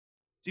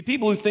See,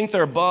 people who think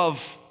they're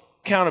above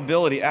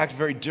accountability act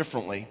very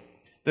differently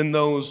than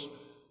those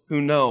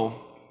who know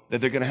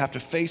that they're going to have to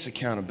face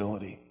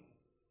accountability,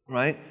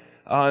 right?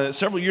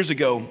 Several years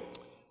ago,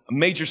 a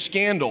major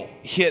scandal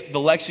hit the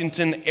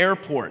Lexington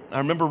airport. I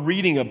remember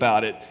reading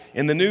about it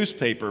in the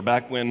newspaper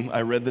back when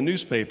I read the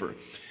newspaper.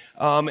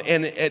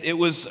 And it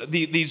was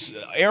these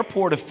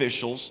airport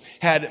officials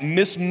had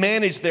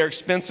mismanaged their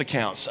expense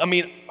accounts. I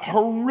mean,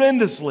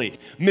 horrendously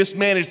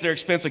mismanaged their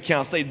expense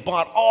accounts. They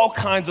bought all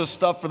kinds of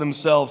stuff for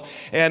themselves.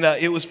 And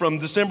it was from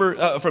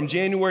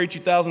January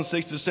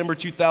 2006 to December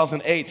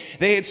 2008.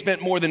 They had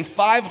spent more than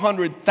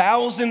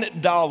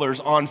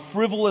 $500,000 on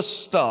frivolous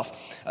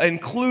stuff,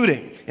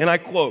 including, and I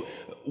quote,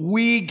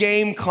 Wii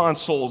game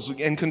consoles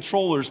and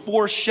controllers,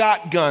 4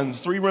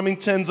 shotguns, 3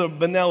 Remingtons of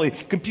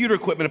Benelli, computer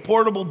equipment, a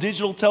portable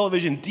digital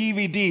television,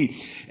 DVD,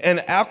 an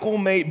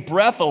Aquamate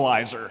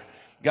breathalyzer.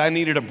 Guy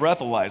needed a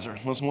breathalyzer.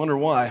 Let's wonder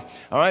why.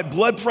 All right,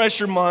 blood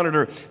pressure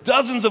monitor,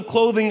 dozens of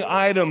clothing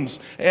items,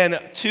 and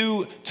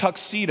 2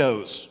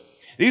 tuxedos.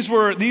 These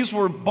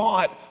were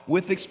bought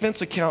with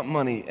expense account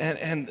money,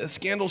 and the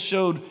scandal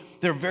showed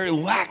there are very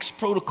lax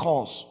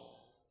protocols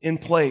in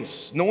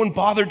place. No one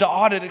bothered to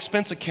audit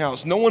expense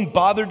accounts. No one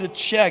bothered to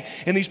check.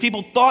 And these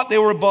people thought they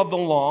were above the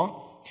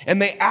law,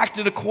 and they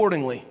acted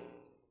accordingly.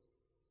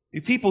 The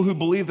people who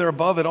believe they're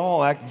above it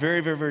all act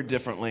very, very, very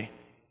differently.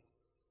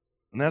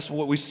 And that's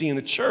what we see in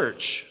the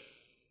church,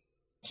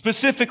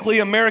 specifically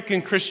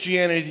American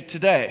Christianity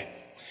today.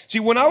 See,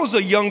 when I was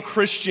a young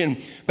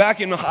Christian,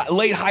 back in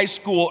late high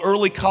school,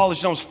 early college,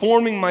 and I was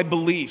forming my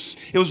beliefs,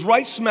 it was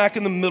right smack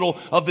in the middle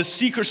of the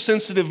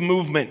seeker-sensitive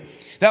movement.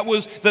 That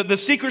was, the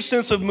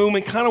seeker-sensitive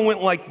movement kind of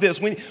went like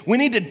this. We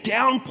need to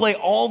downplay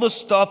all the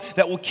stuff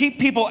that will keep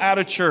people out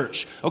of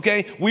church,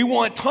 okay? We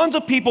want tons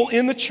of people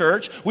in the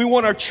church. We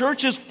want our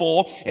churches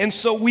full, and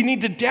so we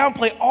need to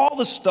downplay all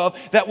the stuff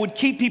that would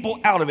keep people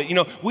out of it. You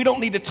know, we don't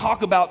need to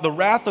talk about the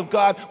wrath of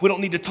God. We don't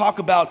need to talk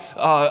about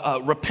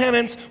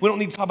repentance. We don't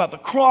need to talk about the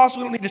cross.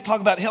 We don't need to talk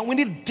about hell. We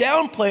need to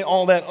downplay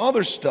all that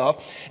other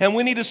stuff, and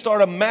we need to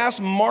start a mass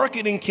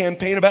marketing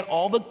campaign about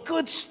all the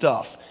good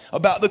stuff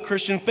about the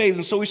Christian faith.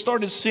 And so we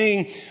started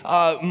seeing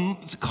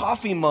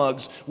coffee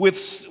mugs with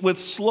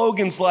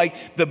slogans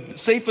like, the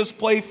safest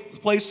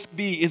place to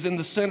be is in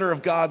the center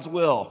of God's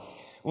will.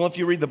 Well, if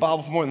you read the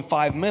Bible for more than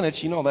 5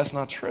 minutes, you know that's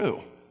not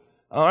true.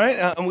 All right?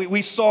 And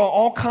we saw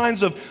all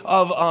kinds of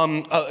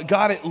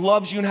God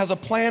loves you and has a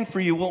plan for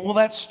you. Well,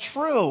 that's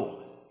true.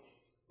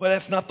 But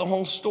that's not the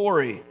whole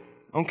story.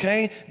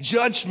 Okay?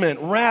 Judgment,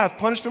 wrath,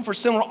 punishment for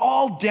sin were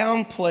all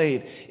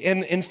downplayed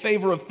in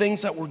favor of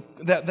things that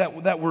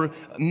were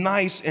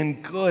nice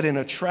and good and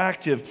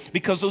attractive,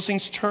 because those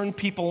things turned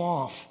people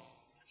off.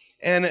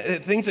 And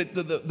things that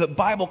the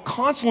Bible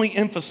constantly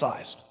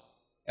emphasized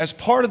as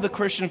part of the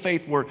Christian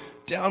faith were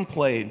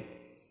downplayed.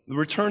 The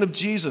return of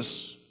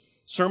Jesus,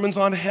 sermons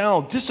on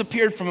hell,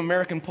 disappeared from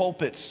American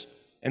pulpits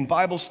and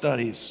Bible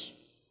studies.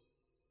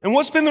 And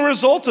what's been the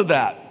result of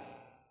that?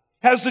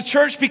 Has the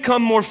church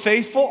become more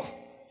faithful?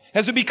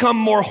 Has it become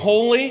more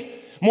holy,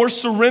 more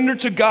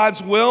surrendered to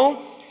God's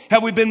will?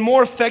 Have we been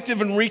more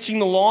effective in reaching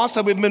the lost?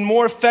 Have we been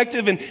more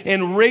effective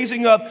in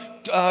raising up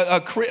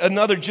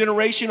another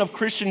generation of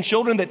Christian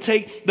children that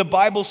take the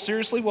Bible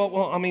seriously?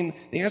 Well, I mean,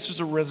 the answer is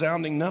a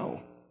resounding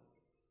no.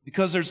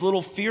 Because there's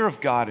little fear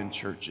of God in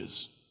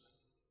churches,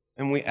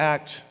 and we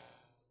act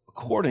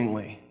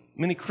accordingly.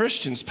 Many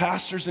Christians,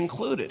 pastors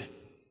included,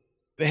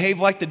 behave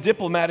like the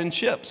diplomat in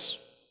Chips,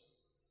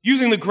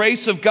 using the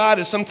grace of God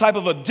as some type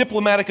of a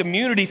diplomatic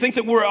immunity, think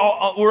that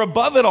we're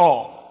above it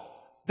all,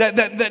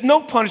 that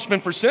no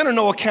punishment for sin or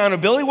no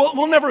accountability.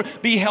 We'll never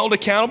be held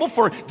accountable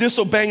for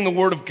disobeying the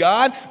Word of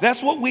God.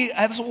 That's what we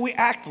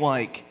act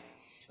like.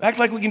 Act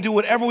like we can do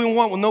whatever we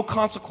want with no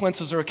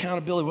consequences or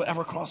accountability will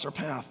ever cross our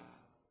path.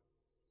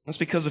 That's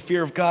because the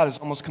fear of God has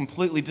almost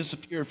completely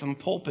disappeared from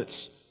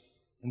pulpits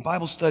and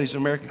Bible studies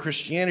of American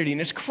Christianity. And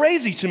it's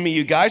crazy to me,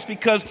 you guys,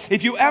 because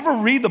if you ever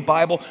read the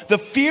Bible, the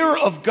fear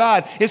of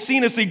God is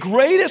seen as the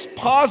greatest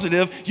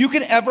positive you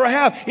could ever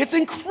have. It's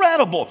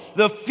incredible.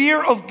 The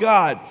fear of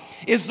God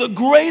is the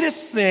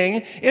greatest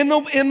thing in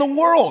the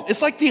world.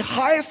 It's like the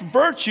highest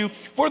virtue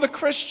for the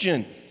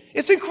Christian.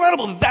 It's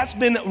incredible that that's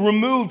been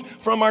removed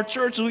from our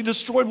church, and we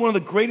destroyed one of the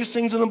greatest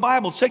things in the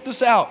Bible. Check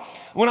this out.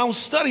 When I was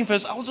studying for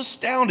this, I was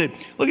astounded.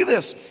 Look at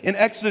this in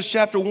Exodus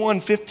chapter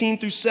 1, 15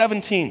 through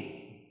 17.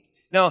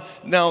 Now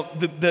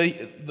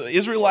the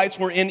Israelites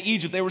were in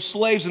Egypt. They were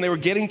slaves, and they were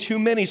getting too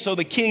many, so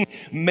the king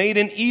made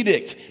an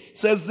edict. It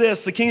says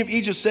this: the king of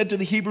Egypt said to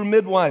the Hebrew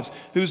midwives,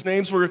 whose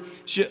names were,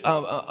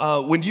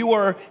 when you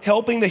are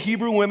helping the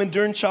Hebrew women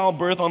during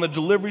childbirth on the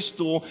delivery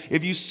stool,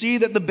 if you see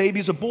that the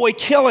baby's a boy,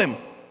 kill him.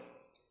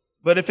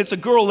 But if it's a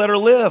girl, let her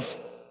live.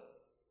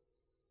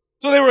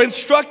 So they were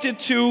instructed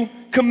to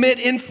commit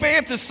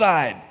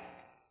infanticide.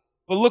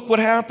 But look what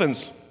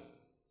happens.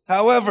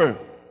 However,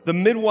 the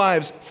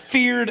midwives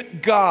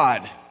feared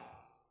God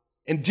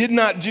and did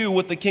not do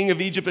what the king of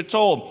Egypt had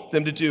told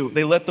them to do.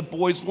 They let the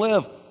boys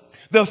live.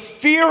 The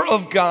fear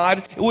of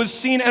God was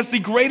seen as the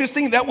greatest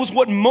thing. That was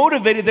what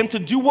motivated them to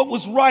do what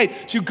was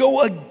right, to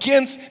go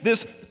against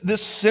this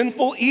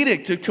sinful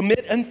edict, to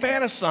commit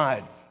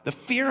infanticide. The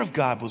fear of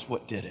God was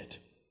what did it.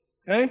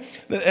 Okay?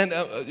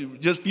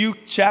 And just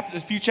a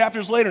few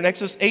chapters later, in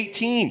Exodus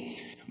 18,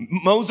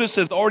 Moses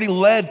has already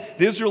led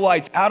the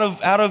Israelites out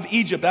of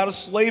Egypt, out of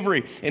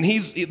slavery, and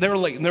there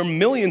are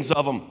millions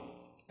of them.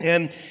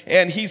 And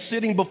he's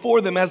sitting before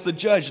them as the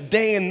judge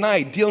day and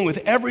night, dealing with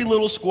every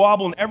little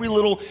squabble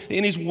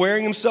and he's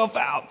wearing himself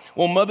out.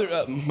 Well,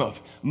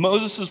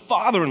 Moses'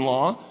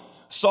 father-in-law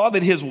saw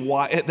that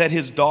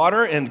his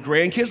daughter and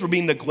grandkids were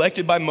being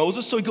neglected by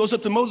Moses, so he goes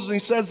up to Moses and he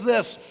says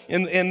this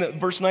in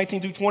verse 19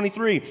 through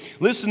 23.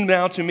 Listen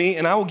now to me,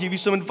 and I will give you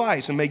some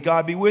advice, and may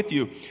God be with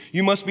you.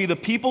 You must be the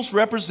people's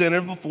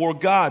representative before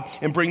God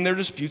and bring their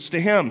disputes to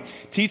him.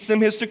 Teach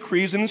them his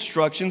decrees and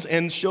instructions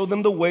and show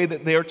them the way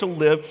that they are to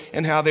live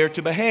and how they are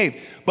to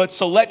behave. But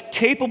select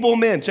capable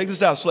men, check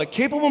this out, select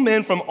capable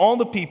men from all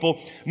the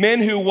people, men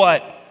who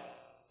what?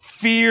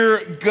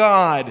 Fear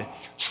God.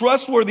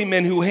 Trustworthy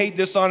men who hate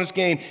dishonest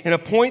gain, and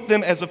appoint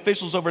them as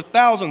officials over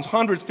thousands,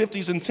 hundreds,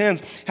 fifties, and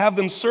tens. Have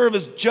them serve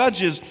as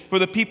judges for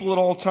the people at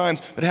all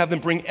times, but have them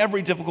bring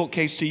every difficult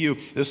case to you.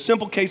 The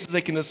simple cases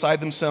they can decide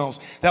themselves.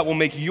 That will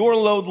make your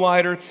load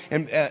lighter,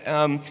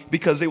 and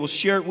because they will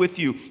share it with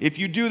you. If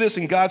you do this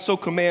and God so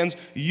commands,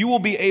 you will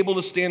be able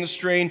to stand the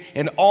strain,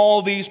 and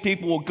all these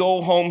people will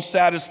go home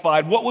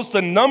satisfied. What was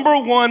the number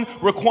one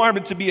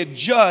requirement to be a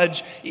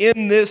judge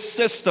in this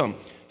system?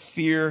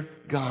 Fear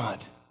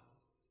God.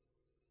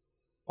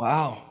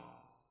 Wow.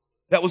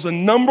 That was the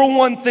number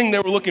one thing they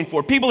were looking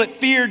for. People that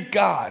feared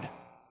God.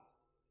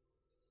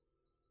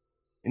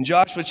 In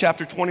Joshua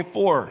chapter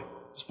 24,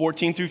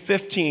 14 through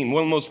 15,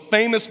 one of the most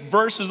famous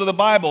verses of the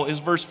Bible is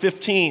verse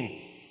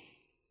 15.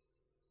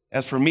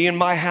 As for me and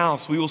my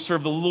house, we will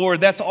serve the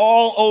Lord. That's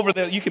all over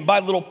there. You can buy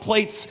little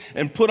plates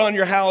and put on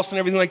your house and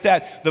everything like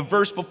that. The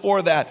verse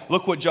before that,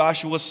 look what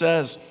Joshua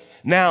says.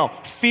 Now,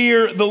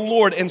 fear the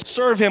Lord and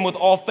serve him with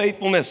all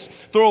faithfulness.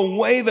 Throw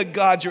away the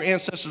gods your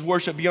ancestors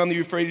worshiped beyond the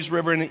Euphrates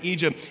River and in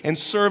Egypt and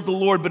serve the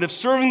Lord. But if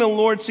serving the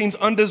Lord seems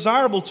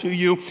undesirable to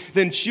you,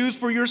 then choose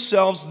for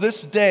yourselves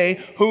this day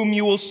whom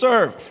you will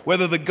serve,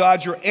 whether the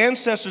gods your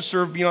ancestors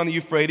served beyond the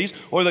Euphrates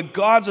or the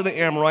gods of the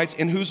Amorites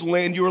in whose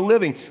land you are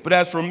living. But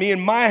as for me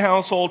and my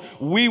household,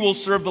 we will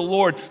serve the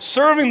Lord.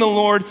 Serving the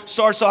Lord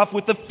starts off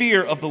with the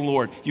fear of the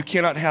Lord. You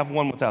cannot have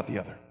one without the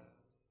other.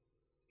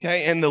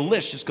 Okay, and the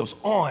list just goes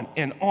on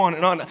and on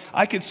and on.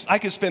 I could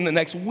spend the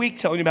next week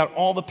telling you about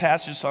all the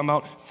passages talking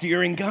about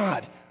fearing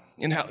God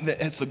and how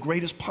that's the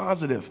greatest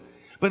positive.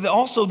 But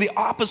also the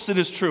opposite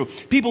is true.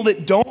 People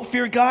that don't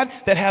fear God,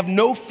 that have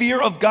no fear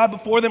of God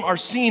before them, are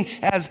seen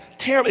as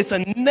terrible. It's a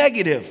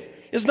negative.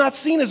 It's not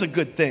seen as a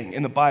good thing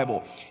in the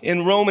Bible.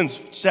 In Romans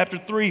chapter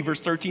 3, verse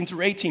 13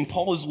 through 18,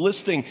 Paul is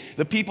listing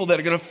the people that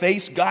are going to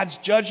face God's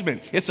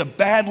judgment. It's a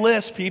bad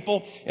list,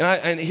 people,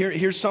 and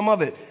here's some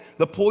of it.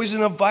 The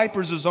poison of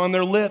vipers is on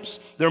their lips.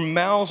 Their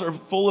mouths are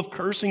full of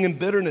cursing and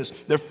bitterness.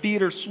 Their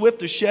feet are swift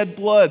to shed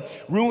blood.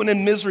 Ruin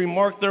and misery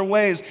mark their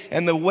ways,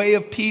 and the way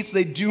of peace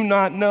they do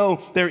not know.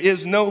 There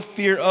is no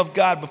fear of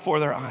God before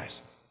their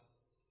eyes.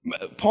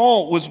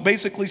 Paul was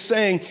basically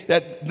saying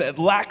that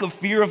lack of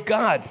fear of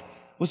God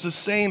was the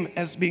same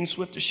as being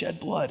swift to shed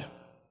blood.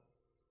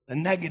 A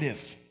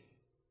negative.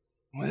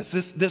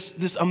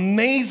 This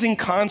amazing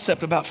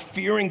concept about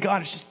fearing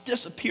God has just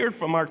disappeared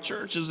from our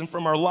churches and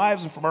from our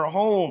lives and from our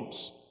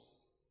homes.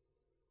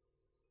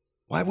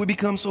 Why have we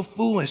become so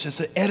foolish as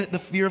to edit the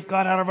fear of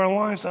God out of our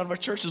lives, out of our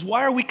churches?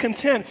 Why are we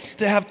content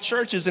to have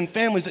churches and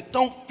families that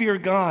don't fear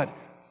God?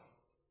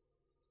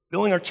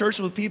 Filling our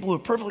churches with people who are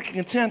perfectly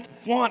content to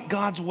flaunt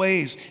God's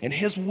ways and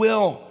his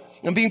will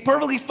and being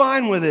perfectly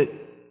fine with it,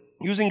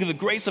 using the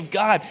grace of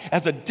God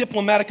as a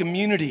diplomatic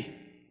immunity.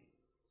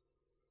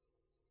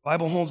 The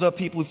Bible holds up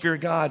people who fear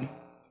God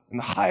in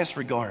the highest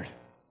regard,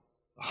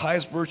 the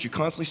highest virtue,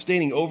 constantly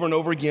stating over and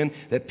over again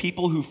that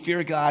people who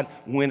fear God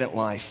win at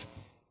life.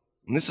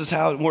 And this is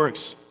how it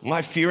works.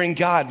 My fearing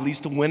God leads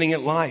to winning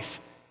at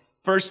life.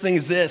 First thing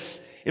is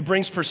this, it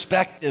brings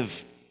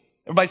perspective.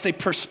 Everybody say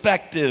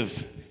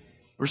perspective.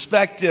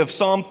 Perspective.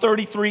 Psalm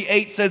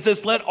 33:8 says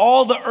this, let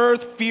all the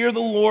earth fear the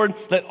Lord,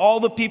 let all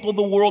the people of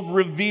the world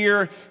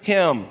revere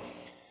him.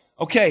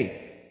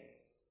 Okay,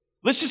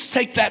 let's just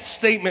take that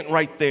statement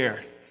right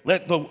there.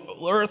 Let the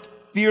earth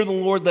fear the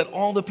Lord, let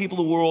all the people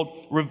of the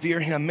world revere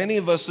him. Many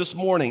of us this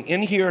morning,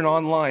 in here and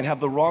online, have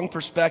the wrong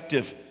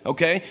perspective,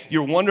 okay?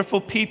 You're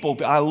wonderful people.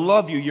 I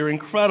love you. You're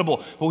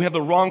incredible. But we have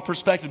the wrong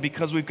perspective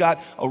because we've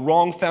got a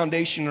wrong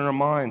foundation in our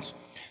minds.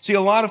 See,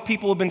 a lot of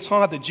people have been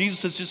taught that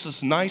Jesus is just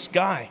this nice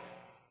guy,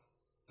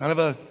 kind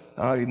of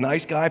a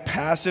nice guy,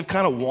 passive,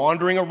 kind of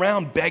wandering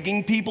around,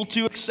 begging people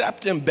to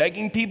accept him,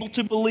 begging people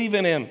to believe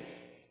in him.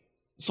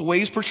 It's the way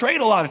he's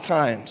portrayed a lot of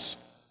times.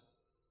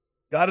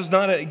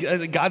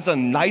 God's a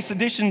nice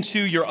addition to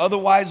your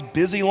otherwise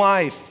busy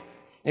life.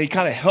 And he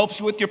kind of helps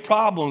you with your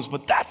problems,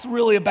 but that's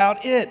really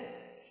about it.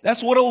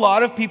 That's what a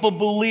lot of people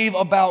believe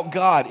about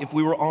God, if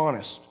we were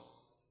honest.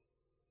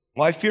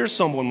 Why fear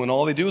someone when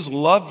all they do is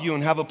love you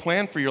and have a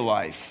plan for your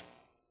life?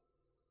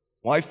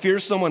 Why fear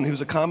someone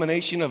who's a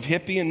combination of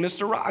hippie and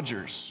Mr.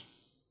 Rogers?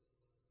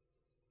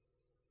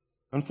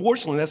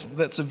 Unfortunately,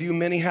 that's a view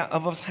many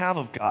of us have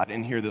of God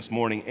in here this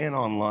morning and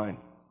online.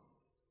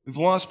 We've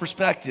lost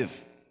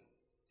perspective.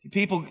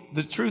 People,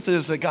 the truth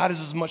is that God is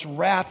as much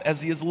wrath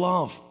as He is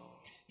love.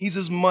 He's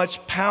as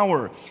much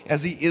power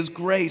as He is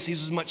grace.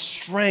 He's as much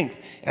strength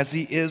as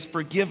He is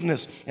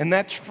forgiveness. And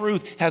that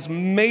truth has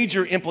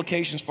major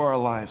implications for our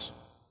lives,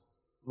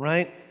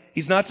 right?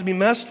 He's not to be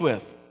messed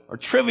with or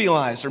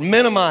trivialized or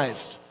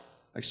minimized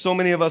like so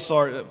many of us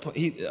are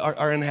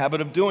in the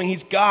habit of doing.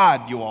 He's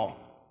God, you all.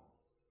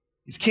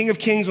 He's King of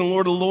Kings and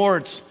Lord of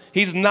Lords.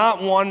 He's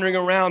not wandering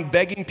around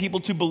begging people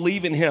to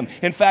believe in Him.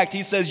 In fact,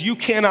 He says, you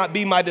cannot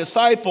be my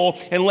disciple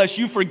unless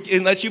you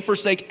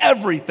forsake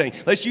everything.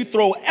 Unless you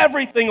throw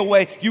everything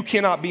away, you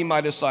cannot be my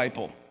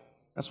disciple.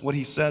 That's what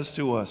He says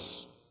to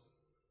us.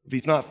 If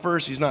He's not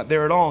first, He's not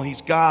there at all.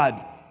 He's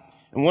God.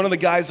 And one of the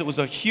guys that was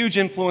a huge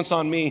influence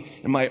on me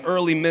in my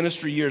early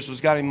ministry years was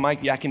a guy named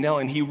Mike Yaconelli,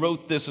 and he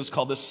wrote this. It's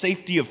called The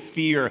Safety of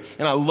Fear.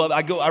 And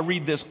I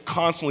read this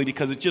constantly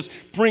because it just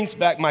brings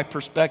back my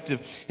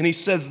perspective. And he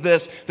says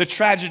this: the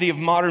tragedy of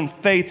modern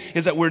faith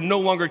is that we're no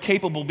longer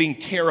capable of being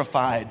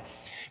terrified.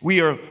 We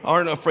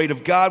aren't afraid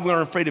of God. We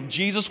aren't afraid of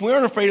Jesus. We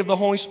aren't afraid of the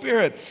Holy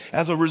Spirit.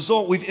 As a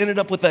result, we've ended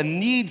up with a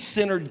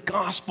need-centered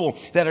gospel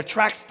that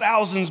attracts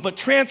thousands but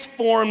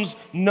transforms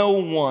no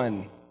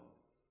one.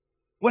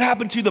 What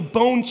happened to the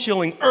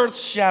bone-chilling,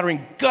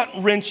 earth-shattering,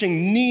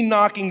 gut-wrenching,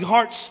 knee-knocking,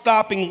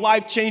 heart-stopping,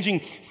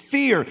 life-changing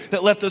fear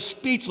that left us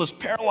speechless,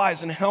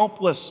 paralyzed, and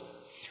helpless?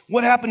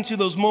 What happened to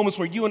those moments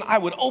where you and I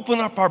would open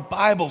up our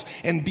Bibles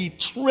and be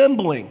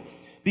trembling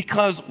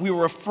because we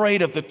were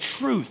afraid of the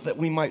truth that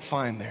we might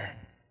find there?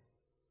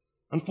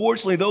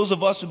 Unfortunately, those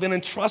of us who've been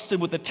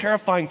entrusted with the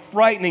terrifying,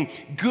 frightening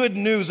good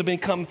news have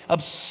become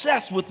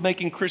obsessed with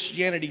making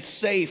Christianity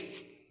safe.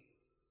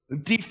 We've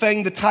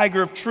defanged the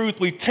tiger of truth.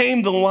 We've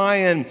tamed the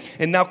lion.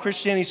 And now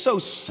Christianity is so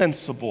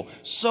sensible,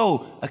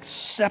 so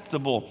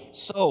acceptable,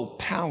 so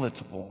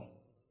palatable.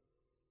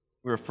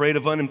 We're afraid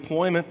of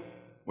unemployment.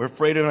 We're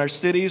afraid in our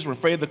cities. We're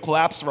afraid of the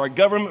collapse of our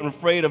government. We're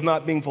afraid of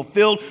not being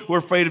fulfilled. We're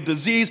afraid of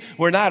disease.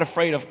 We're not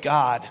afraid of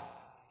God.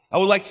 I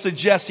would like to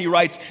suggest, he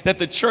writes, that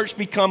the church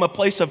become a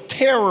place of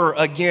terror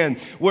again,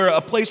 where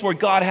a place where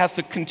God has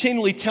to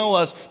continually tell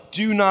us,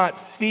 do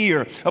not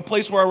fear. A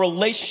place where our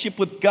relationship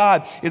with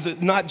God is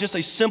not just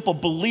a simple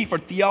belief or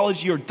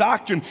theology or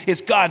doctrine. It's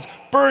God's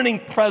burning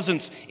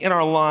presence in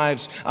our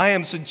lives. I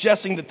am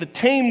suggesting that the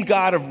tame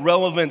God of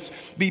relevance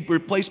be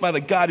replaced by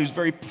the God whose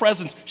very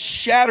presence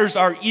shatters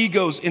our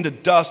egos into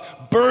dust,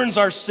 burns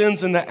our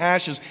sins into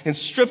ashes, and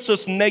strips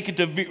us naked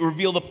to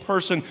reveal the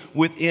person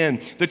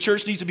within. The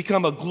church needs to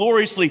become a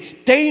gloriously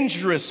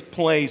dangerous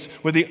place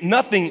where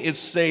nothing is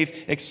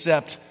safe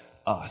except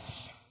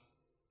us.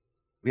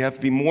 We have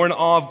to be more in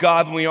awe of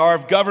God than we are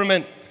of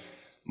government,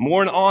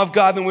 more in awe of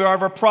God than we are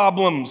of our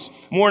problems,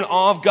 more in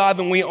awe of God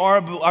than we are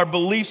of our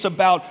beliefs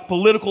about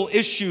political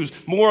issues,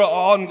 more in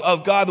awe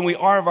of God than we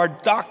are of our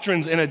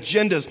doctrines and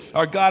agendas.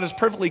 Our God is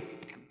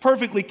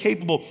perfectly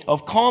capable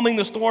of calming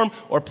the storm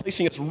or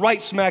placing us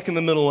right smack in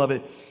the middle of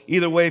it.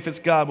 Either way, if it's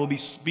God, we'll be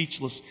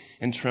speechless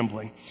and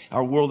trembling.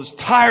 Our world is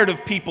tired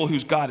of people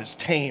whose God is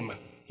tame.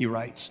 He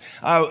writes,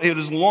 it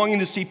is longing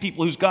to see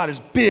people whose God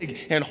is big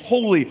and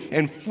holy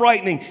and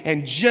frightening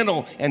and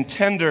gentle and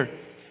tender.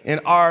 And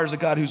ours, a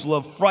God whose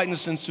love frightens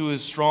us into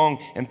His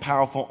strong and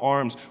powerful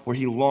arms, where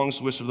He longs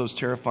to whisper those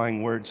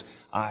terrifying words,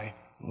 I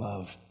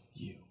love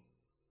you.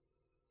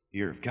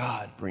 Fear of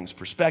God brings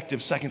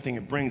perspective. Second thing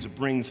it brings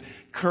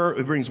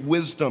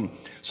wisdom.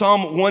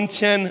 Psalm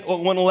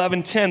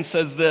 111:10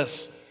 says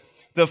this: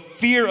 the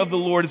fear of the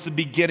Lord is the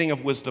beginning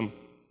of wisdom.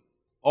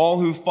 All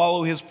who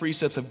follow His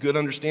precepts have good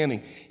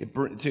understanding.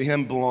 To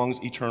Him belongs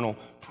eternal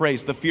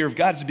praise. The fear of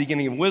God is the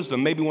beginning of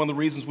wisdom. Maybe one of the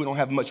reasons we don't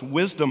have much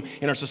wisdom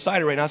in our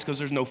society right now is because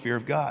there's no fear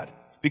of God.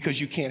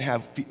 Because you can't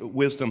have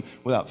wisdom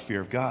without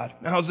fear of God.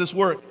 Now, how does this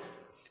work?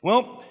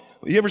 Well,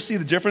 you ever see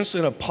the difference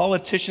in a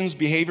politician's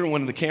behavior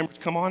when the cameras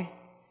come on?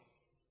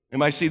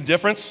 Anybody see the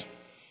difference?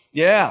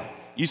 Yeah.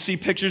 You see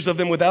pictures of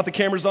them without the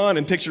cameras on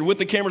and pictures with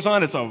the cameras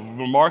on. It's a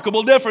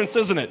remarkable difference,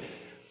 isn't it?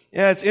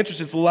 Yeah, it's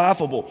interesting. It's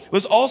laughable. But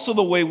it's also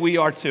the way we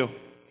are too.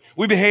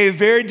 We behave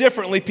very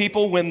differently,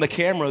 people, when the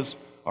cameras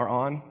are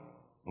on,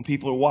 when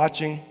people are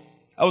watching.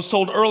 I was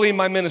told early in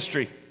my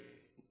ministry,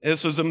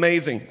 this was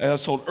amazing. I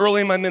was told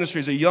early in my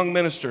ministry as a young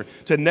minister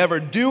to never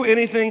do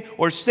anything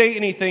or say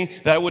anything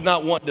that I would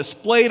not want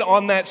displayed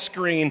on that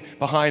screen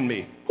behind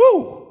me.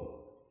 Woo!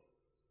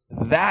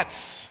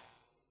 That's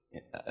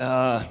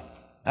a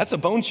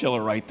bone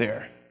chiller right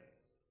there.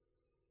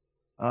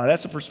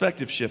 That's a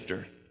perspective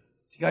shifter.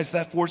 See, guys,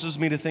 that forces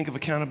me to think of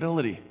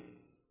accountability.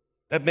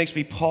 That makes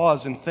me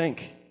pause and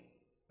think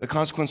the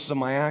consequences of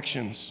my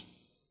actions.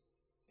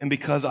 And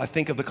because I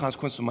think of the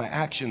consequences of my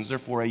actions,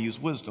 therefore I use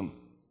wisdom.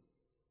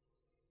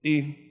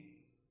 See,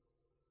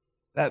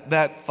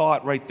 That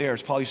thought right there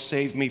has probably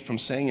saved me from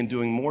saying and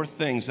doing more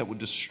things that would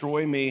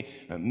destroy me,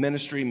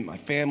 ministry, my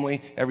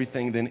family,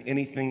 everything than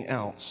anything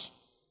else.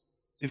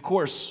 See, of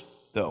course,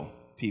 though,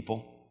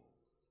 people,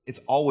 it's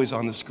always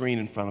on the screen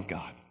in front of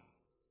God.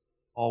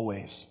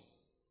 Always.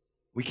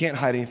 We can't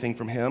hide anything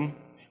from Him.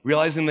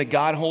 Realizing that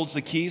God holds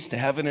the keys to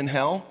heaven and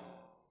hell,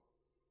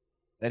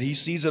 that He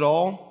sees it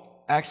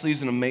all, actually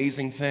is an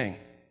amazing thing.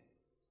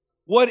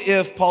 What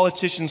if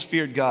politicians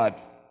feared God?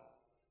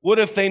 What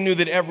if they knew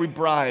that every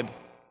bribe,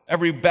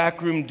 every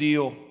backroom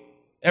deal,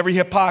 every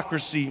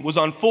hypocrisy was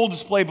on full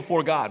display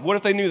before God? What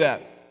if they knew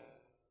that?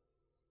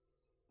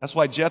 That's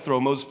why Jethro,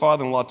 Moses'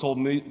 father-in-law, told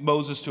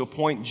Moses to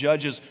appoint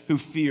judges who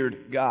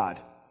feared God,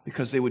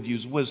 because they would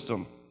use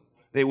wisdom.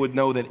 They would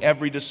know that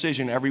every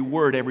decision, every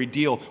word, every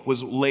deal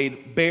was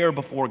laid bare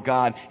before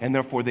God, and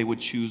therefore they would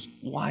choose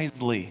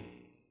wisely,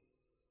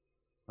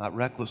 not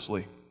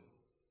recklessly.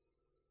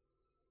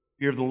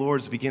 Fear of the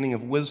Lord is the beginning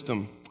of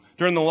wisdom.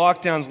 During the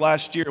lockdowns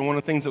last year, one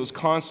of the things that was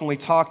constantly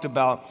talked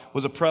about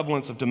was a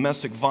prevalence of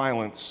domestic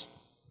violence.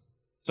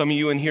 Some of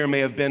you in here may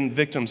have been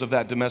victims of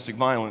that domestic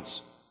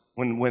violence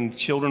when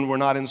children were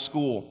not in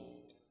school.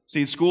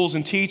 See, schools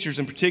and teachers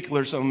in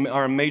particular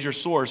are a major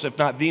source, if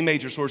not the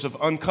major source, of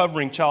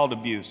uncovering child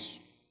abuse.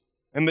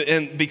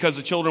 And because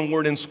the children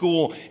weren't in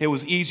school, it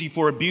was easy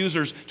for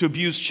abusers to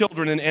abuse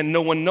children and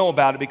no one know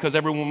about it because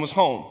everyone was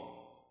home.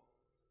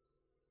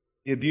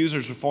 The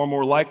abusers were far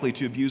more likely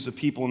to abuse the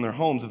people in their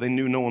homes if they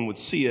knew no one would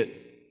see it.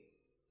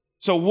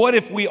 So what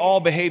if we all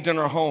behaved in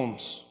our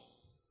homes?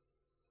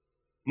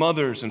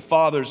 Mothers and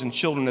fathers and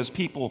children as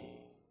people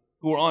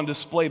who are on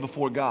display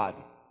before God.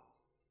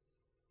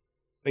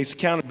 Face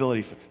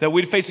accountability. That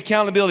we'd face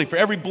accountability for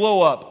every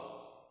blow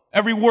up,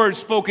 every word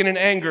spoken in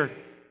anger,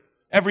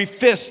 every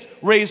fist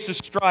raised to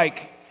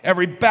strike,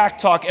 every back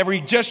talk, every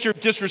gesture of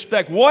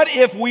disrespect. What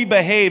if we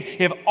behaved,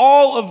 if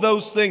all of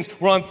those things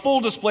were on full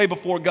display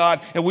before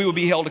God and we would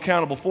be held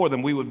accountable for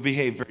them? We would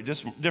behave very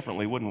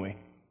differently, wouldn't we?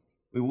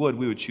 We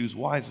would choose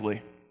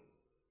wisely.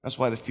 That's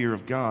why the fear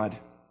of God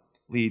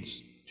leads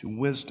to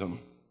wisdom.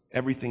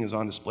 Everything is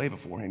on display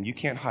before Him. You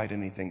can't hide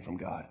anything from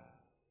God.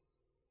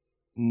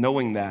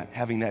 Knowing that,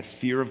 having that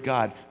fear of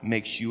God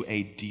makes you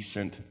a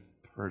decent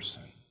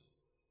person.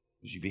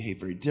 Because you behave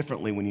very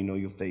differently when you know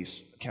you'll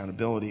face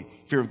accountability.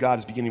 Fear of God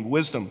is beginning of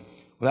wisdom.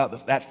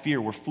 Without that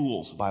fear, we're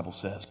fools, the Bible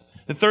says.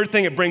 The third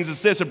thing it brings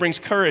is this: it brings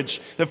courage.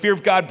 The fear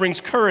of God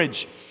brings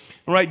courage.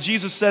 All right,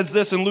 Jesus says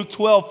this in Luke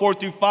 12,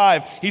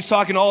 4-5. He's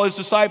talking to all His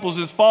disciples,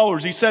 His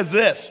followers. He says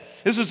this.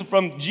 This is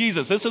from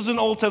Jesus. This isn't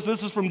Old Testament.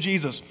 This is from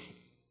Jesus.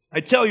 I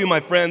tell you,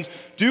 my friends,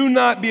 do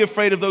not be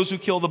afraid of those who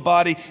kill the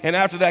body, and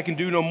after that can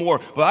do no more.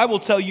 But I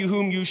will tell you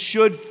whom you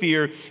should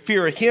fear.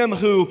 Fear Him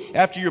who,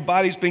 after your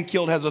body's been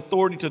killed, has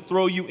authority to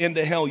throw you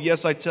into hell.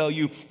 Yes, I tell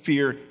you,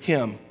 fear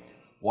Him.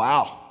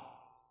 Wow.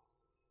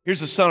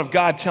 Here's the Son of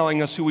God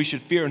telling us who we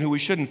should fear and who we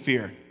shouldn't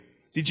fear.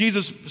 See,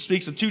 Jesus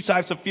speaks of two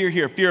types of fear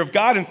here: fear of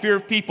God and fear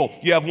of people.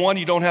 You have one,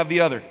 you don't have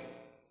the other.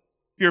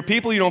 Fear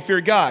people, you don't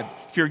fear God.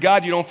 Fear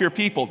God, you don't fear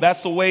people.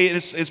 That's the way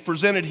it's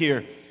presented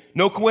here.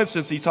 No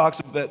coincidence He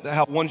talks about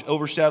how one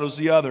overshadows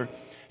the other.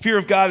 Fear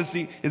of God is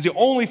the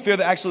only fear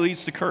that actually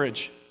leads to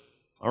courage.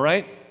 All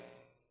right?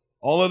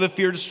 All other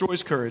fear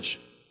destroys courage.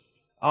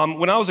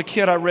 When I was a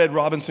kid, I read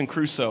Robinson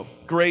Crusoe.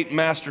 Great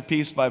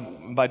masterpiece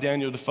by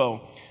Daniel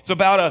Defoe. It's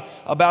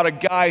about a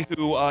guy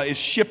who is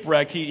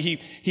shipwrecked. He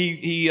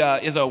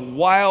is a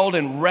wild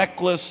and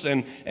reckless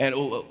and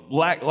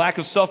lack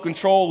of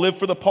self-control, live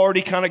for the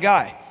party kind of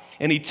guy.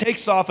 And he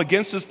takes off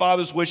against his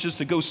father's wishes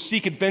to go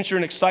seek adventure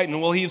and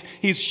excitement. Well,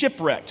 he's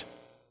shipwrecked.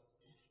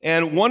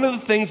 And one of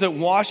the things that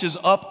washes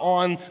up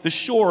on the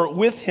shore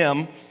with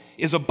him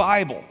is a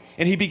Bible.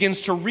 And he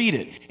begins to read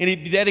it. And he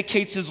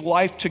dedicates his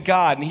life to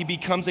God. And he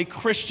becomes a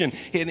Christian.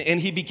 And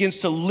he begins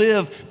to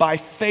live by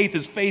faith.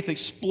 His faith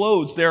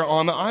explodes there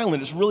on the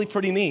island. It's really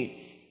pretty neat.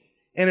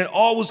 And it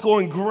all was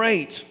going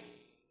great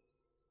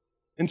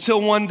until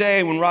one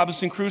day when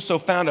Robinson Crusoe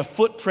found a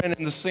footprint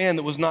in the sand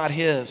that was not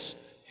his.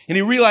 And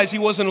he realized he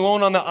wasn't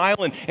alone on the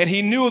island, and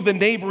he knew of the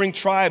neighboring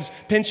tribes'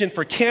 penchant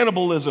for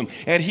cannibalism.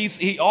 And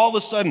he all of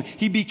a sudden,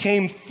 he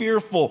became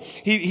fearful.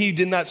 He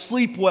did not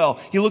sleep well.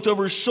 He looked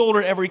over his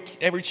shoulder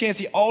every chance.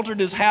 He altered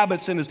his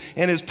habits and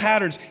his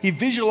patterns. He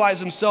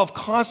visualized himself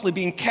constantly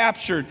being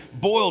captured,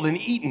 boiled, and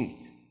eaten.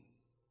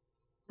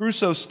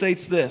 Crusoe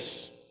states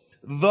this: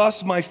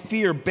 "Thus my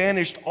fear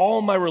banished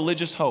all my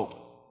religious hope.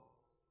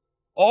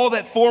 All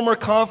that former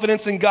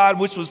confidence in God,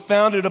 which was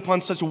founded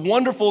upon such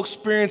wonderful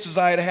experiences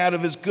I had had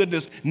of His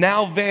goodness,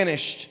 now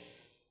vanished,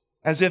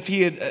 as if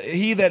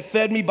he that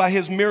fed me by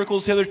His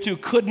miracles hitherto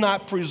could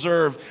not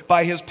preserve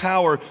by His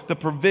power the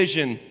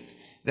provision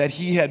that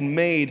He had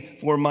made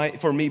for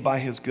me by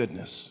His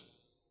goodness."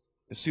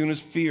 As soon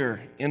as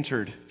fear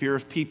entered, fear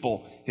of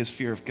people, his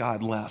fear of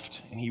God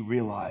left, and he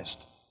realized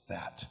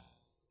that.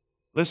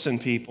 Listen,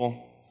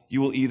 people,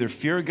 you will either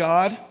fear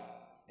God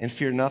and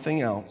fear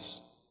nothing else,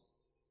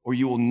 or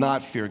you will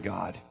not fear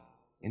God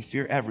and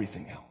fear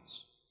everything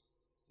else.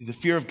 The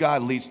fear of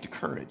God leads to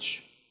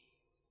courage.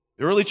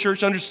 The early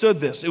church understood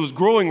this. It was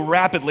growing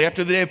rapidly.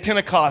 After the day of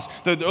Pentecost,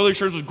 the early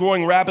church was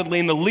growing rapidly,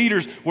 and the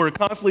leaders were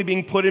constantly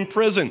being put in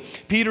prison.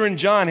 Peter and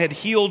John had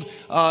healed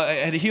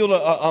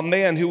a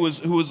man who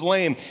was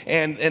lame,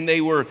 and they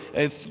were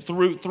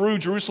threw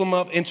Jerusalem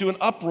up into an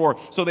uproar.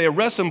 So they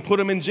arrested him, put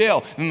him in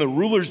jail, and the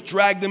rulers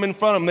dragged them in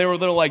front of them.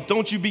 They're like,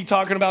 "Don't you be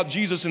talking about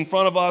Jesus in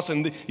front of us,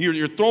 and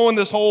you're throwing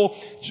this whole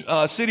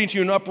city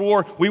into an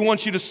uproar. We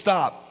want you to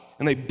stop."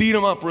 And they beat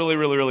him up really,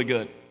 really, really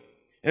good.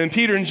 And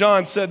Peter and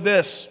John said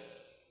this.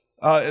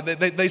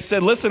 They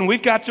said, "Listen,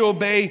 we've got to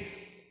obey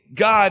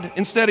God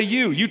instead of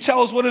you. You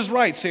tell us what is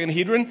right,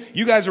 Sanhedrin.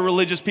 You guys are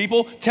religious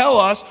people. Tell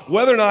us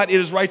whether or not it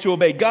is right to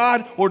obey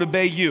God or to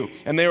obey you."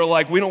 And they were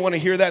like, "We don't want to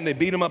hear that." And they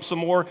beat him up some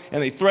more,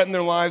 and they threatened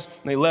their lives,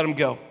 and they let him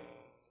go.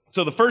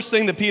 So the first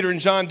thing that Peter and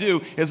John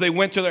do is they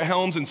went to their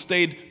homes and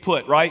stayed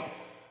put, right?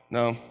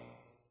 No.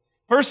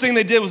 First thing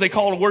they did was they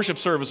called a worship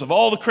service of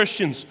all the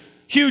Christians,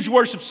 huge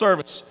worship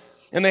service,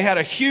 and they had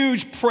a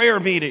huge prayer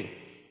meeting.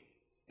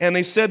 And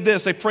they said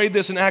this, they prayed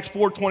this in Acts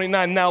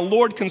 4:29. "Now,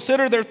 Lord,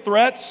 consider their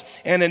threats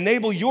and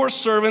enable your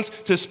servants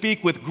to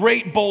speak with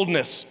great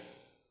boldness."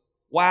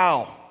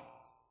 Wow.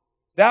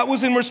 That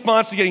was in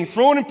response to getting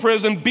thrown in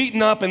prison,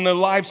 beaten up, and their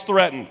lives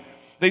threatened.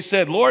 They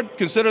said, "Lord,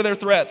 consider their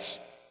threats,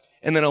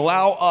 and then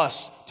allow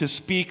us to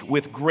speak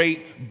with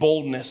great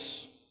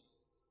boldness."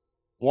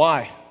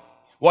 Why?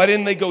 Why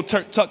didn't they go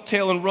tuck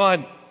tail and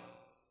run?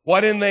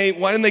 Why didn't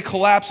they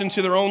collapse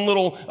into their own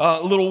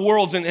little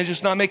worlds and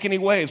just not make any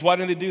waves? Why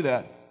didn't they do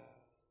that?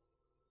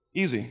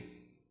 Easy.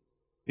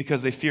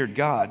 Because they feared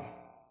God.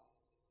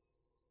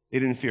 They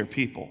didn't fear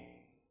people.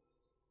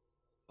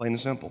 Plain and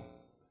simple.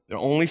 Their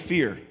only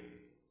fear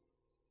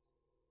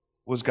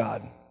was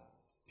God.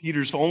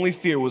 Peter's only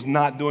fear was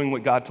not doing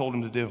what God told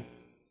him to do.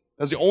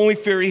 That's the only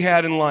fear he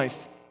had in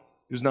life.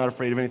 He was not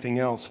afraid of anything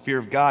else. Fear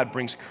of God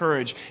brings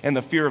courage, and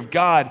the fear of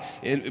God,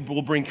 it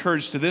will bring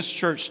courage to this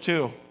church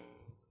too.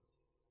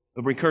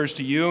 It'll bring courage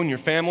to you and your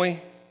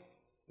family.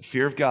 The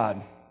fear of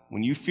God.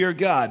 When you fear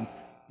God,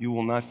 you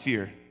will not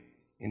fear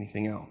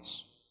anything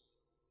else.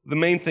 The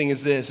main thing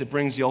is this: it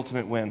brings the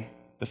ultimate win.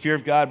 The fear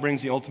of God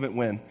brings the ultimate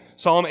win.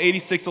 Psalm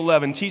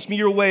 86:11, "Teach me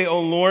your way, O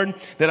Lord,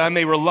 that I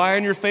may rely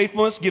on your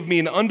faithfulness. Give me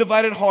an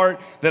undivided heart,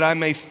 that I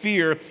may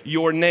fear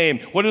your name."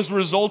 What is the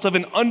result of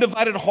an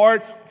undivided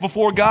heart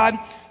before God?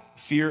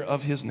 Fear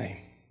of his name.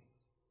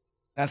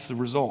 That's the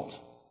result.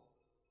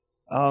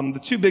 The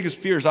two biggest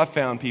fears I've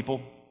found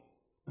people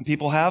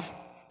have,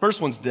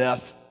 first one's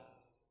death.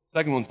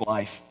 Second one's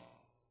life.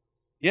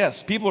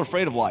 Yes, people are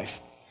afraid of life.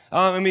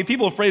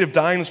 People are afraid of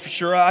dying, that's for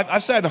sure.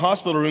 I've sat in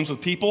hospital rooms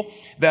with people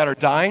that are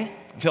dying.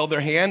 I've held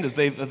their hand as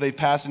they've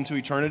passed into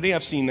eternity.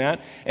 I've seen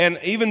that. And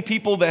even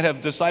people that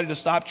have decided to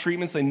stop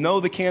treatments, they know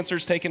the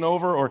cancer's taken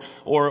over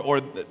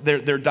or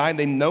they're dying.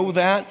 They know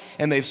that,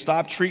 and they've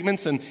stopped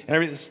treatments and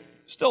everything. There's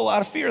still a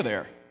lot of fear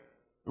there.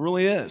 It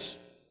really is.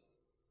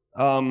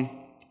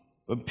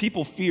 But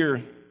people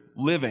fear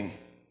living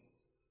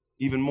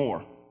even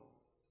more.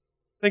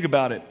 Think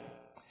about it.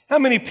 How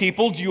many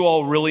people do you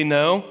all really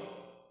know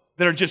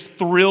that are just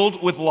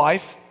thrilled with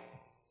life,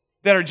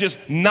 that are just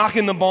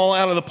knocking the ball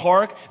out of the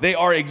park? They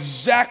are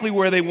exactly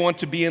where they want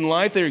to be in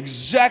life. They're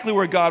exactly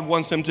where God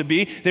wants them to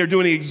be. They're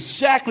doing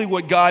exactly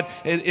what God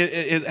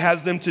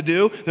has them to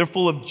do. They're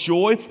full of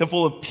joy. They're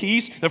full of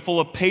peace. They're full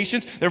of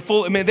patience.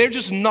 They're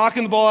just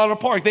knocking the ball out of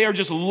the park. They are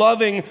just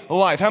loving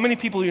life. How many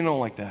people do you know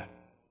like that?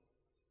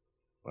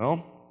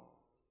 Well,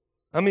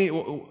 how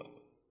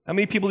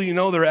many people do you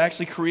know that are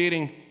actually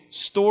creating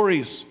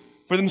stories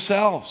for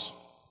themselves?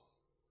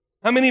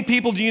 How many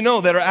people do you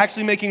know that are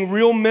actually making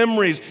real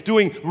memories,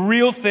 doing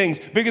real things,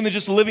 bigger than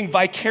just living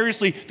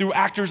vicariously through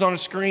actors on a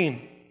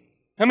screen?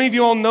 How many of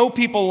you all know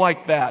people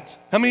like that?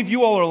 How many of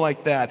you all are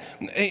like that?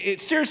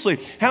 Seriously,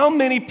 how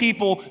many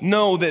people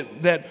know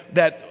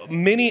that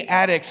many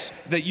addicts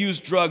that use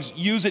drugs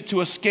use it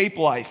to escape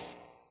life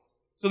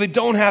so they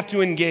don't have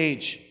to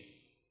engage?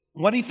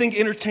 Why do you think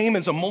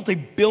entertainment is a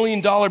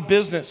multi-billion-dollar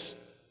business?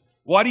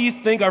 Why do you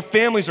think our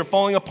families are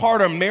falling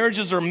apart? Our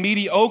marriages are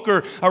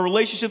mediocre. Our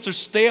relationships are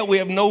stale. We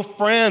have no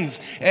friends.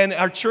 And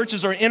our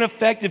churches are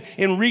ineffective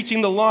in reaching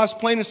the lost.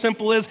 Plain and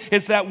simple is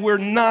that we're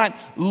not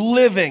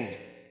living.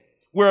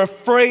 We're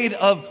afraid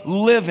of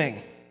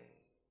living.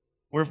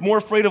 We're more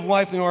afraid of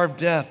life than we are of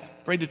death.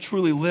 Afraid to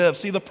truly live.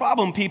 See, the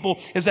problem, people,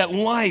 is that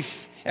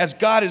life, as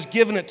God has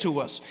given it to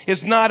us,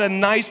 is not a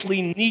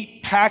nicely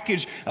neat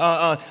package,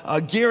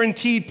 a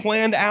guaranteed,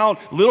 planned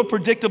out, little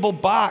predictable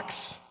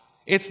box.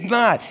 It's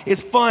not.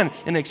 It's fun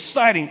and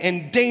exciting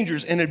and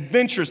dangerous and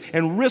adventurous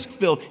and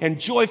risk-filled and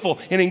joyful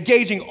and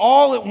engaging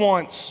all at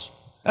once.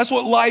 That's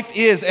what life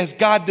is as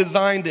God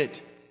designed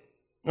it.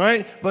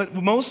 Right? But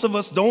most of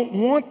us don't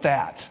want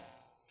that.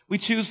 We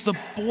choose the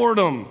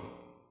boredom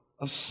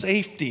of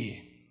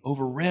safety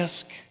over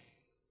risk.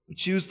 We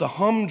choose the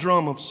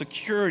humdrum of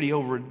security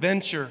over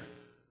adventure.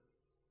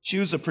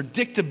 Choose the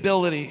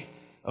predictability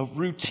of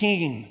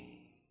routine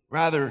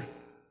rather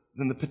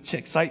than the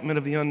excitement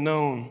of the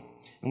unknown.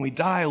 And we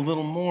die a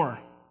little more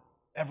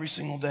every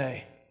single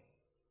day.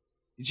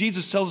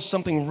 Jesus tells us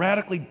something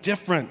radically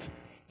different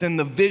than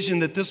the vision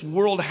that this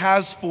world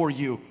has for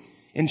you.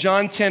 In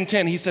John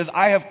 10:10, he says,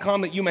 I have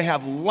come that you may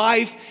have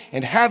life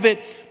and have it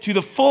to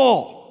the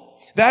full.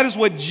 That is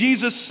what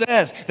Jesus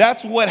says.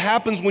 That's what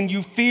happens when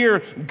you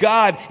fear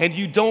God and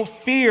you don't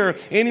fear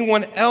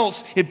anyone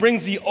else. It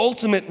brings the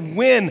ultimate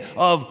win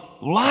of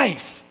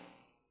life.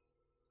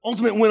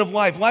 Ultimate win of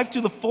life. Life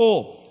to the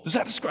full. Does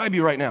that describe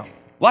you right now?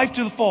 Life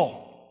to the full.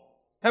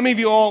 How many of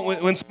you all,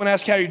 when someone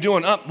asks how you're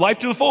doing, life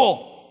to the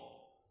full?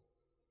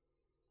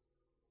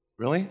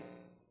 Really?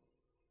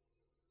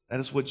 That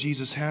is what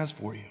Jesus has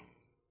for you.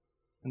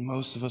 And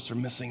most of us are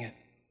missing it.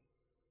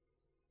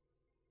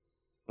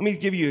 Let me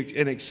give you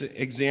an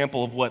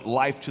example of what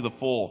life to the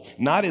full,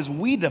 not as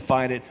we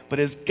define it, but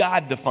as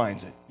God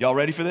defines it. Y'all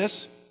ready for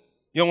this?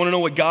 You don't want to know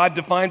what God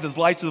defines as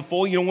life to the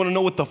full? You don't want to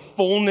know what the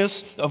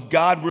fullness of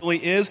God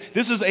really is?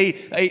 This is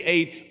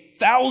a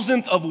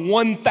thousandth of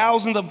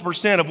 1,000th of a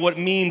percent of what it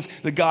means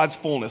the God's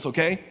fullness,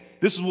 okay?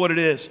 This is what it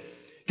is.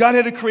 God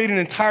had to create an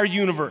entire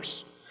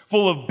universe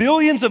full of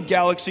billions of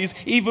galaxies,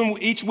 even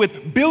each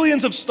with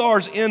billions of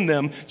stars in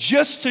them,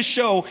 just to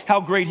show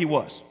how great he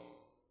was.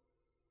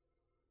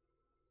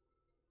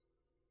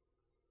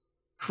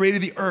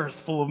 Created the earth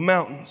full of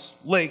mountains,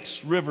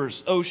 lakes,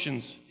 rivers,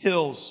 oceans,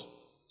 hills,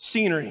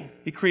 scenery.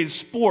 He created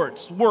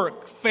sports,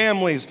 work,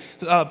 families,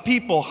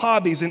 people,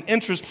 hobbies, and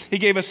interests. He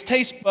gave us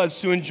taste buds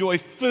to enjoy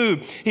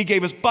food. He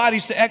gave us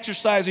bodies to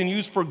exercise and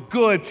use for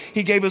good.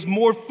 He gave us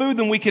more food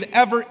than we could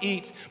ever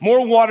eat,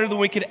 more water than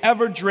we could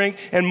ever drink,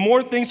 and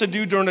more things to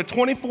do during a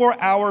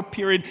 24-hour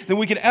period than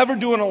we could ever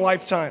do in a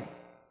lifetime.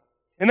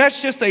 And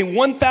that's just a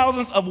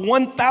 1,000th of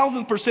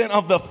 1,000%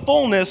 of the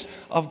fullness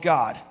of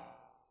God.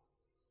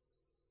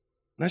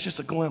 And that's just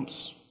a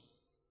glimpse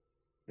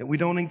that we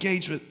don't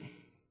engage with.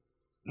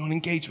 We don't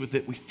engage with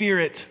it. We fear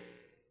it.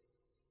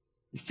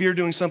 We fear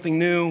doing something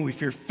new. We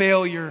fear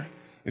failure.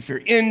 We fear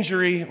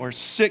injury or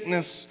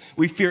sickness.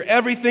 We fear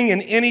everything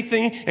and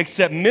anything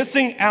except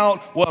missing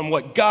out on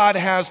what God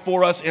has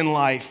for us in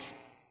life.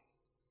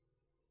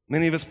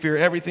 Many of us fear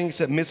everything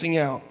except missing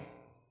out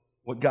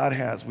what God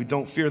has. We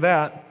don't fear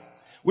that.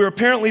 We're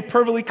apparently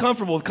perfectly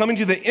comfortable with coming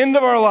to the end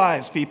of our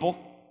lives, people,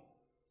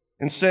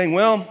 and saying,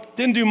 well,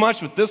 didn't do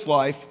much with this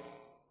life,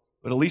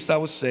 but at least I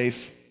was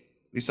safe.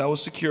 At least I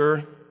was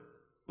secure.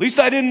 At least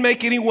I didn't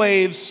make any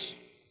waves.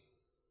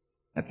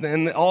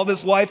 And all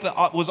this life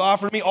that was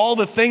offered me, all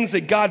the things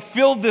that God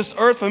filled this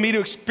earth for me to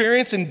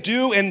experience and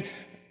do, and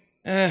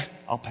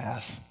I'll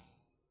pass.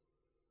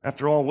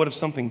 After all, what if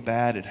something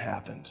bad had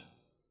happened?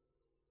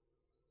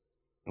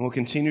 And we'll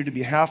continue to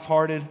be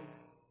half-hearted,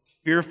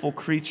 fearful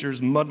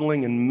creatures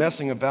muddling and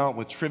messing about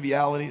with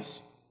trivialities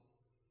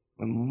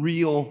when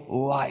real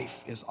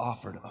life is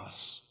offered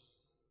us.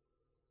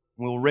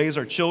 We'll raise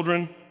our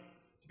children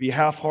be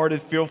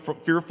half-hearted,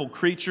 fearful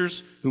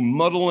creatures who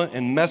muddle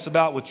and mess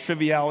about with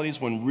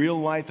trivialities when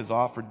real life is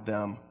offered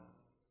them.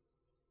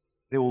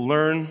 They will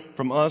learn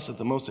from us that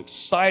the most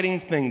exciting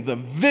thing, the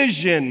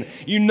vision,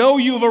 you know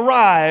you've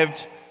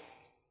arrived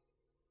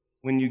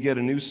when you get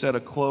a new set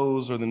of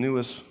clothes or the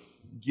newest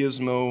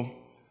gizmo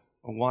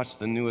or watch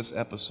the newest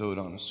episode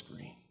on a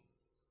screen.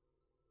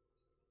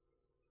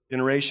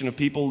 Generation of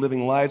people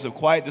living lives of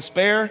quiet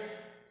despair,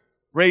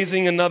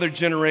 raising another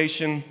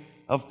generation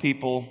of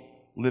people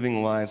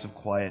living lives of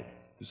quiet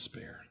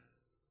despair.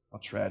 How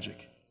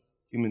tragic.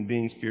 Human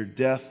beings fear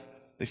death.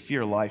 They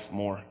fear life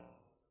more.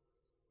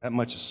 That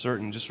much is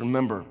certain. Just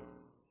remember,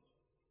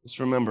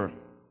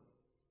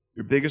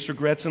 your biggest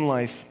regrets in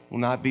life will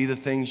not be the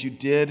things you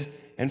did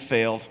and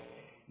failed.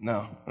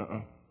 No,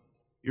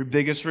 Your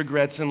biggest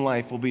regrets in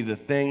life will be the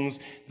things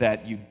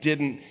that you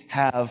didn't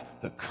have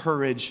the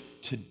courage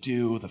to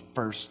do the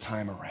first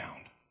time around.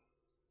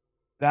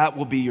 That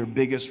will be your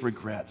biggest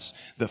regrets.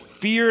 The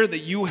fear that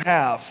you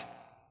have,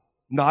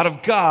 not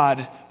of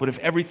God, but of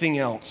everything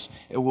else,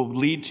 it will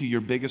lead to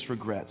your biggest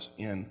regrets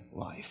in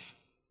life.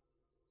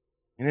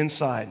 And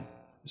inside,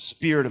 the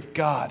Spirit of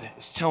God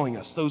is telling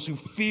us, those who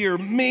fear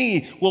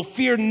me will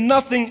fear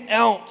nothing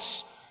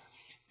else.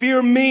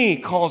 Fear me,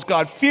 calls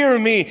God. Fear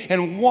me,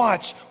 and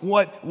watch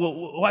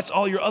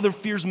all your other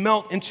fears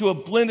melt into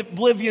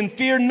oblivion.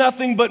 Fear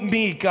nothing but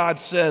me, God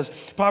says.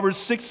 Proverbs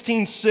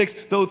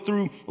 16:6, though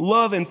through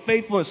love and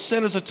faithfulness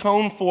sin is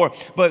atoned for,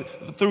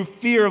 but through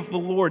fear of the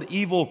Lord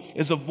evil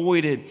is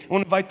avoided. I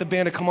want to invite the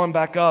band to come on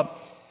back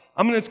up.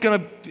 I'm just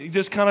going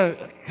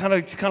to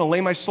kind of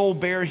lay my soul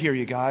bare here,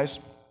 you guys.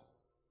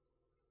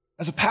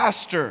 As a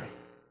pastor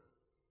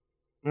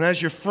and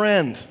as your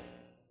friend,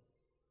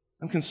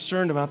 I'm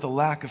concerned about the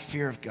lack of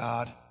fear of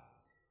God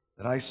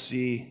that I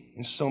see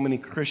in so many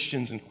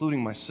Christians,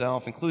 including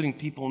myself, including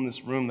people in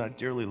this room that I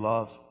dearly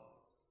love.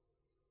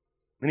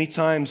 Many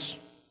times,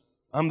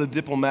 I'm the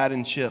diplomat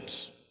in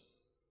chips,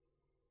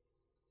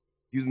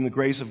 using the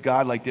grace of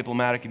God like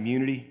diplomatic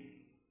immunity,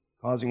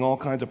 causing all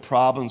kinds of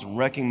problems,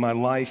 wrecking my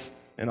life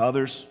and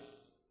others.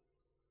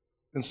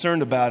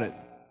 Concerned about it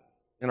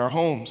in our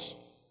homes.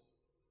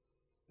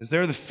 Is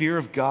there the fear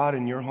of God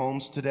in your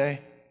homes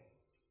today?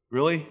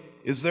 Really?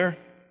 Is there?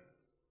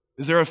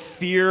 Is there a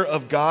fear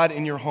of God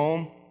in your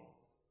home?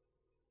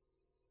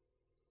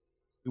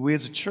 Do we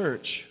as a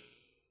church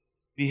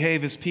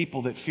behave as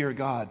people that fear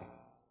God?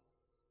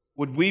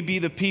 Would we be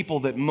the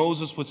people that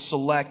Moses would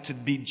select to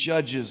be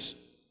judges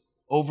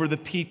over the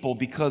people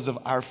because of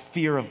our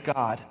fear of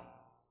God?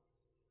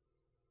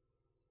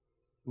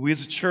 Do we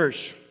as a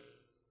church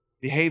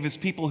behave as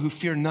people who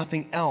fear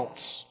nothing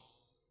else?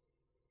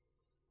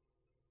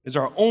 Is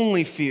our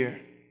only fear,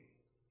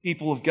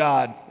 people of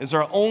God, is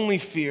our only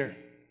fear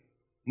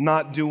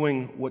not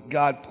doing what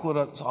God put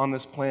us on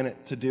this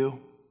planet to do?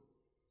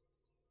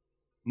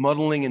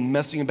 Muddling and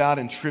messing about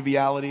in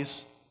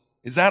trivialities?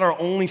 Is that our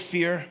only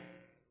fear?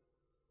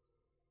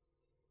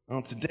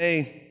 Well,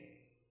 today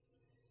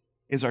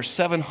is our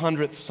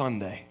 700th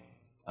Sunday.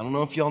 I don't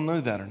know if y'all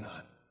know that or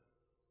not.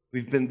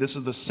 This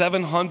is the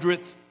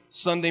 700th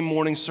Sunday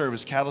morning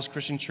service Catalyst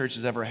Christian Church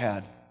has ever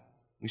had.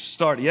 We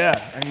started,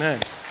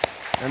 amen.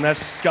 And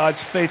that's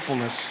God's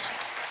faithfulness.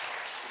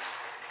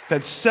 We've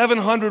had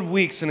 700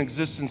 weeks in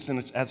existence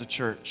as a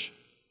church.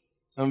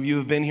 Some of you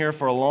have been here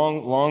for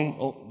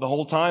the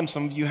whole time.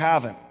 Some of you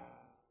haven't.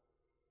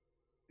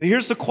 But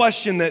here's the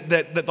question that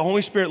the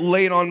Holy Spirit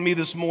laid on me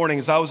this morning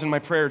as I was in my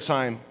prayer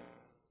time.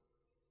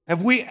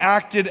 Have we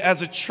acted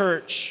as a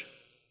church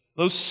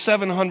those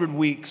 700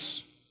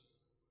 weeks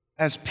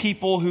as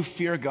people who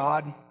fear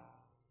God?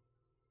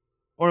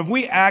 Or have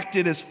we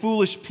acted as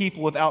foolish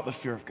people without the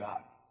fear of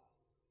God?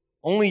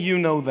 Only you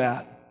know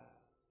that.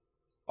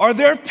 Are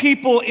there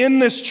people in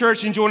this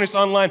church and joining us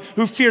online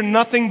who fear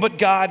nothing but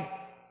God?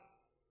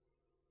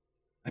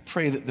 I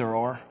pray that there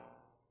are.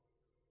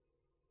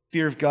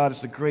 Fear of God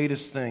is the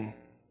greatest thing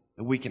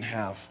that we can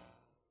have,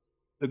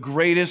 the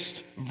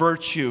greatest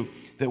virtue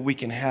that we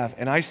can have.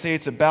 And I say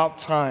it's about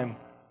time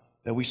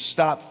that we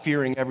stop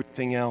fearing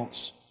everything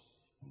else.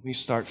 We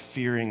start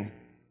fearing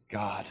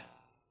God.